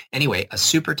 Anyway, a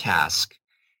supertask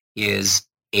is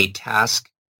a task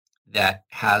that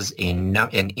has an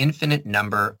infinite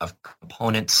number of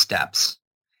component steps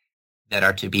that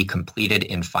are to be completed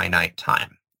in finite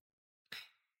time.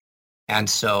 And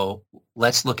so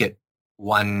let's look at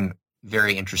one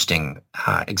very interesting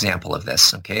example of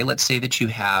this. Okay, let's say that you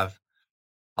have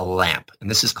a lamp, and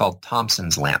this is called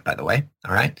Thomson's lamp, by the way.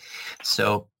 All right.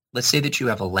 So let's say that you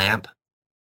have a lamp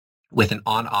with an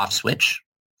on-off switch,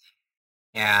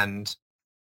 and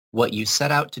what you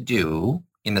set out to do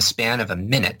in the span of a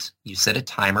minute, you set a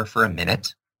timer for a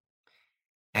minute,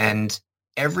 and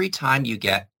every time you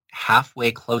get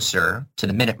halfway closer to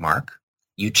the minute mark,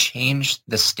 you change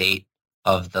the state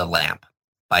of the lamp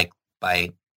by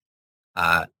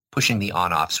pushing the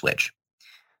on-off switch.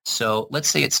 So let's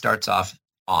say it starts off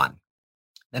on.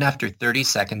 Then after 30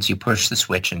 seconds, you push the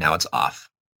switch and now it's off.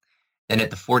 Then at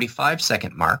the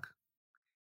 45-second mark,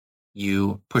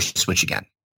 you push the switch again,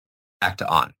 back to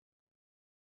on.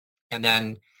 And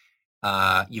then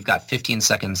you've got 15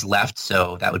 seconds left,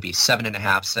 so that would be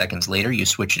 7.5 seconds later, you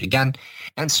switch it again,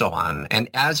 and so on. And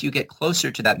as you get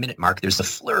closer to that minute mark, there's a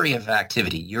flurry of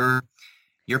activity. You're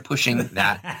pushing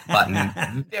that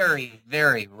button very,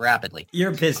 very rapidly.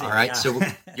 You're busy. All right, yeah. So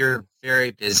you're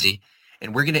very busy.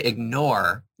 And we're going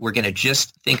to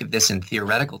just think of this in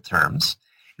theoretical terms,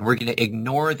 and we're going to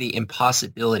ignore the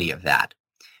impossibility of that,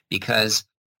 because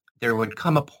there would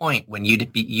come a point when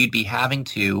you'd be having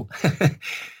to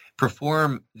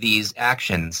perform these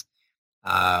actions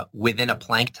within a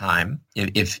Planck time,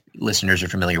 if listeners are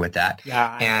familiar with that.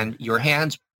 Yeah. And your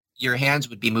hands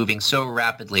would be moving so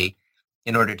rapidly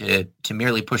in order to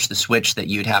merely push the switch that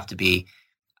you'd have to be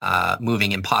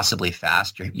moving impossibly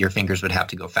fast. Your fingers would have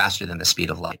to go faster than the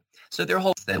speed of light. So there are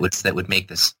holes that would make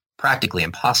this practically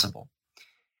impossible.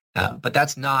 But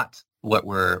that's not what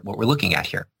we're looking at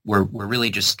here. We're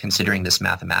really just considering this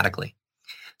mathematically.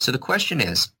 So the question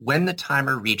is, when the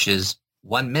timer reaches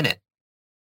 1 minute,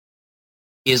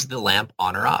 is the lamp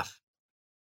on or off?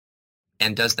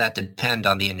 And does that depend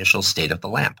on the initial state of the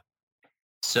lamp?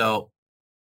 So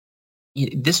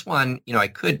this one, I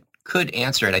could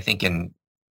answer it, I think, in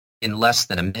less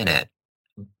than a minute.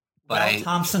 But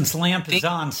Thomson's lamp is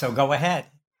on, so go ahead.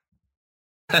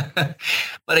 But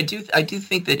I do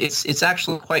think that it's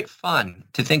actually quite fun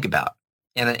to think about,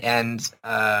 and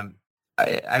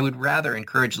I would rather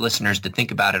encourage listeners to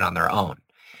think about it on their own.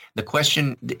 The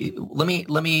question, let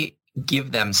me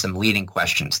give them some leading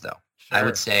questions, though. Sure. I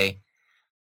would say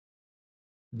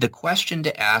the question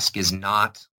to ask is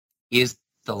not, is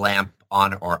the lamp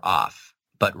on or off,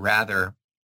 but rather,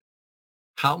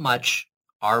 how much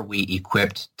are we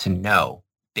equipped to know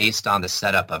based on the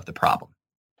setup of the problem?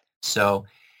 So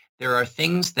there are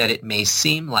things that it may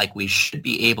seem like we should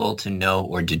be able to know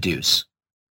or deduce,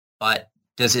 but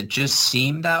does it just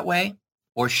seem that way?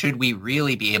 Or should we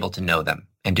really be able to know them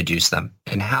and deduce them?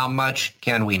 And how much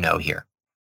can we know here?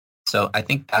 So I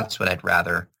think that's what I'd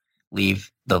rather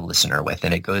leave the listener with,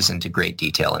 and it goes into great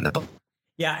detail in the book.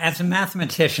 Yeah, as a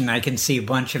mathematician, I can see a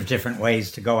bunch of different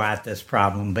ways to go at this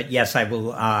problem. But yes, I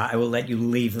will let you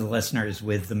leave the listeners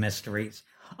with the mysteries.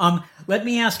 Let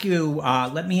me ask you.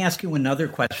 Let me ask you another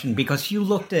question, because you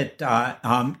looked at.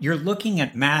 You're looking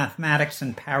at mathematics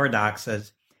and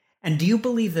paradoxes, and do you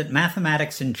believe that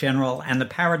mathematics in general and the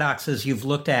paradoxes you've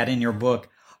looked at in your book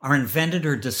are invented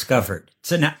or discovered?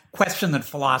 It's a question that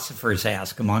philosophers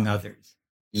ask, among others.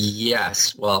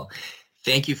 Yes. Well,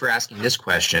 thank you for asking this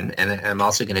question, and I'm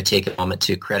also going to take a moment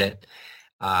to credit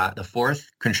the fourth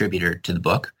contributor to the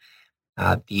book.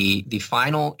 The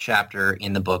final chapter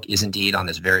in the book is indeed on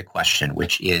this very question,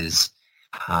 which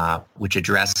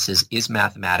addresses, is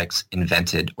mathematics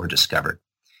invented or discovered?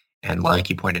 And like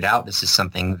you pointed out, this is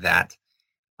something that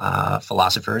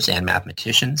philosophers and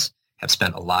mathematicians have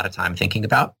spent a lot of time thinking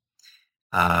about.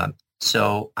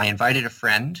 So I invited a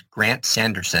friend, Grant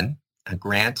Sanderson.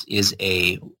 Grant is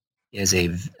a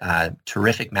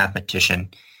terrific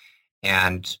mathematician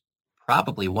and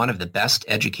probably one of the best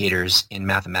educators in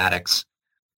mathematics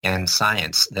and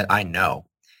science that I know.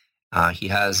 He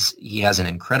has an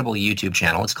incredible YouTube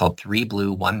channel. It's called 3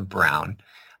 Blue, 1 Brown.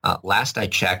 Last I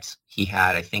checked, he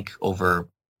had, I think, over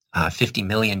 50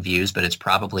 million views, but it's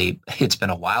been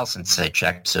a while since I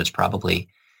checked, so it's probably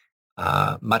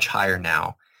much higher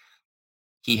now.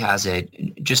 He has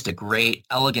just a great,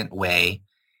 elegant way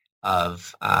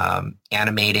of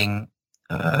animating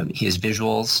his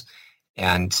visuals,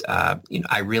 and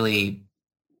I really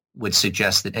would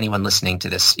suggest that anyone listening to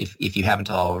this, if you haven't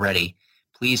already,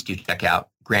 please do check out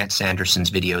Grant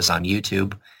Sanderson's videos on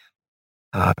YouTube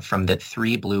from the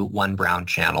 3 Blue, 1 Brown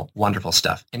channel. Wonderful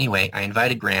stuff. Anyway, I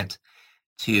invited Grant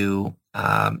to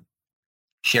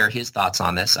share his thoughts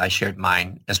on this. I shared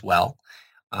mine as well.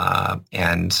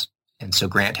 And so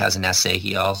Grant has an essay.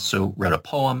 He also wrote a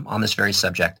poem on this very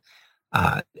subject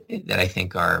that I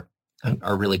think are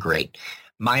really great.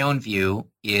 My own view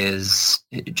is,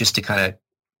 just to kind of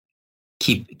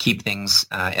keep things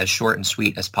as short and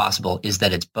sweet as possible, is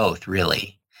that it's both,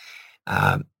 really.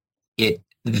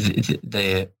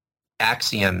 The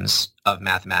axioms of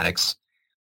mathematics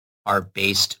are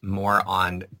based more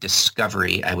on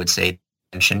discovery, I would say,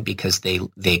 because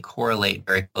they correlate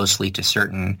very closely to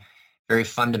certain very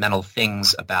fundamental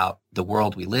things about the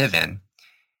world we live in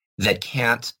that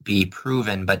can't be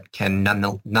proven but can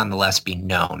nonetheless be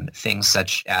known. Things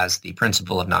such as the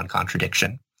principle of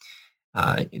non-contradiction.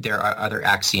 There are other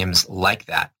axioms like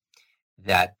that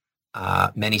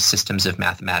many systems of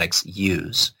mathematics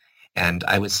use, and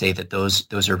I would say that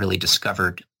those are really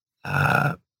discovered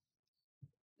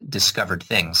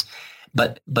things.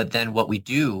 But then what we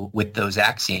do with those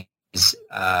axioms is,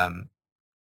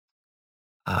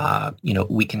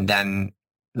 we can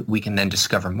then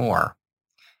discover more.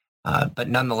 But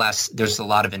nonetheless, there's a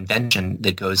lot of invention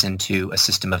that goes into a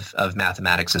system of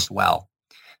mathematics as well.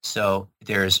 So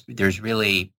there's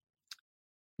really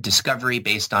discovery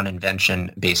based on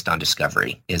invention based on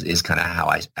discovery is kind of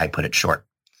how I put it short.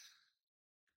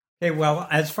 Okay, well,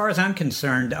 as far as I'm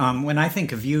concerned, when I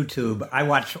think of YouTube, I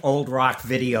watch old rock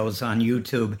videos on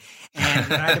YouTube. And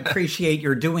what I'd appreciate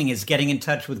your doing is getting in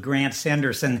touch with Grant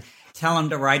Sanderson, tell him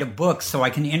to write a book so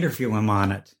I can interview him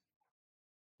on it.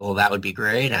 Well, that would be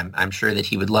great. I'm sure that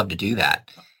he would love to do that.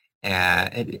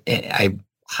 I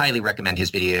highly recommend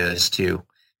his videos too.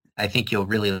 I think you'll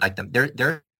really like them. There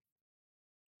are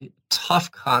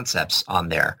tough concepts on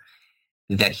there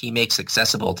that he makes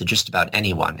accessible to just about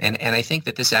anyone. And I think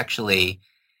that this actually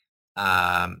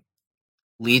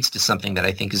leads to something that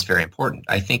I think is very important.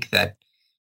 I think that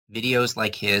videos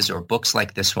like his or books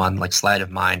like this one, like Sleight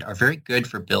of Mind, are very good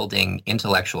for building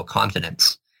intellectual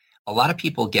confidence. A lot of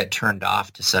people get turned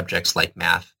off to subjects like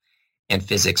math and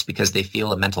physics because they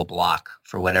feel a mental block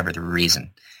for whatever the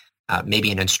reason.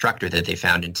 Maybe an instructor that they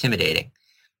found intimidating.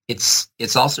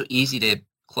 It's also easy to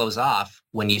close off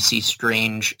when you see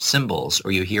strange symbols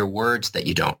or you hear words that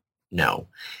you don't know.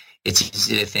 It's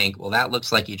easy to think, well, that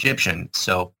looks like Egyptian,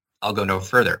 so I'll go no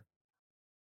further.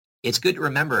 It's good to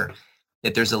remember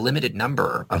that there's a limited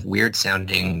number of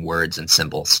weird-sounding words and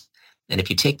symbols. And if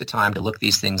you take the time to look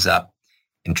these things up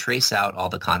and trace out all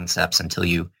the concepts until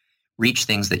you reach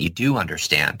things that you do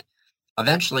understand,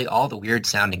 eventually all the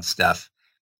weird-sounding stuff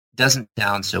doesn't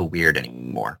sound so weird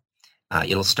anymore.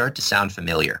 It'll start to sound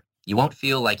familiar. You won't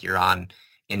feel like you're on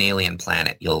an alien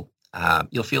planet. You'll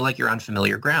feel like you're on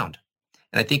familiar ground.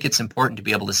 And I think it's important to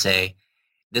be able to say,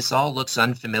 this all looks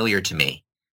unfamiliar to me,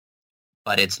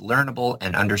 but it's learnable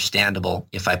and understandable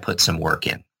if I put some work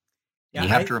in. Yeah, you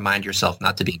have to remind yourself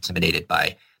not to be intimidated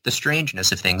by the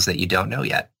strangeness of things that you don't know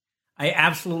yet. I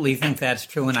absolutely think that's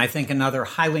true. And I think another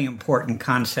highly important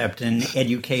concept in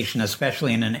education,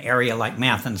 especially in an area like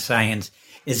math and science,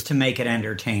 is to make it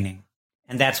entertaining.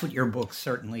 And that's what your book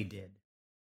certainly did.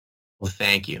 Well,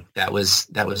 thank you. That was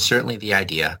certainly the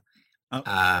idea.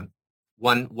 Oh.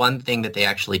 One thing that they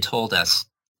actually told us,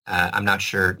 I'm not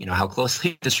sure, how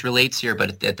closely this relates here,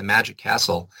 but at the Magic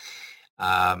Castle,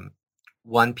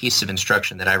 one piece of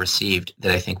instruction that I received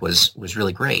that I think was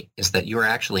really great is that you are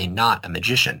actually not a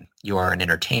magician. You are an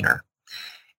entertainer.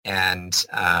 And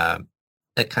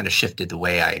that kind of shifted the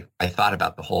way I thought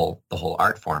about the whole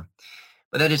art form.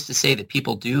 But that is to say that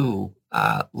people do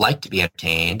like to be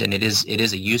entertained, and it is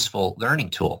a useful learning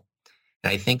tool.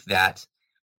 And I think that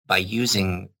by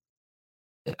using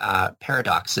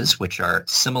paradoxes, which are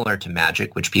similar to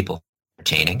magic, which people are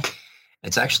entertaining,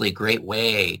 it's actually a great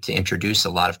way to introduce a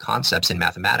lot of concepts in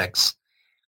mathematics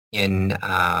in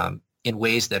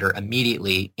ways that are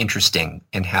immediately interesting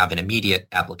and have an immediate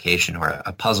application or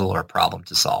a puzzle or a problem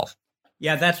to solve.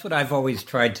 Yeah, that's what I've always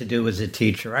tried to do as a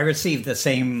teacher. I received the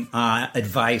same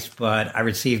advice, but I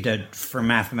received it for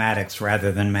mathematics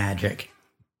rather than magic.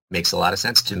 Makes a lot of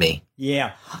sense to me.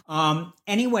 Yeah.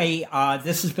 Anyway,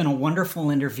 this has been a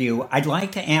wonderful interview. I'd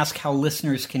like to ask how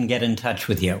listeners can get in touch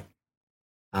with you.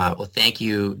 Well, thank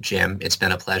you, Jim. It's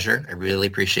been a pleasure. I really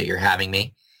appreciate your having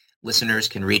me. Listeners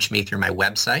can reach me through my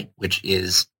website, which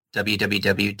is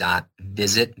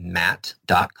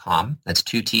www.visitmatt.com. That's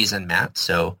 2 T's and Matt,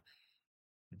 so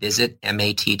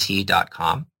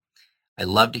visitmatt.com. I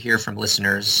love to hear from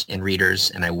listeners and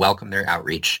readers, and I welcome their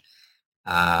outreach.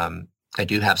 I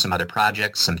do have some other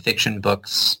projects, some fiction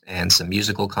books, and some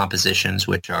musical compositions,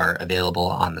 which are available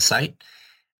on the site.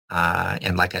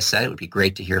 And like I said, it would be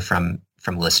great to hear from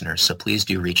listeners. So please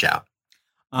do reach out.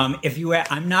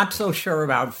 I'm not so sure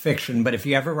about fiction, but if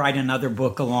you ever write another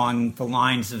book along the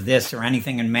lines of this or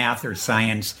anything in math or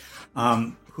science, who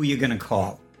are you going to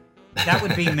call? That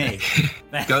would be me.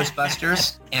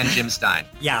 Ghostbusters and Jim Stein.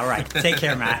 Yeah, right. Take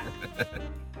care, Matt.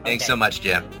 Thanks so much,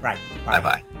 Jim. Right.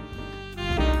 Bye-bye.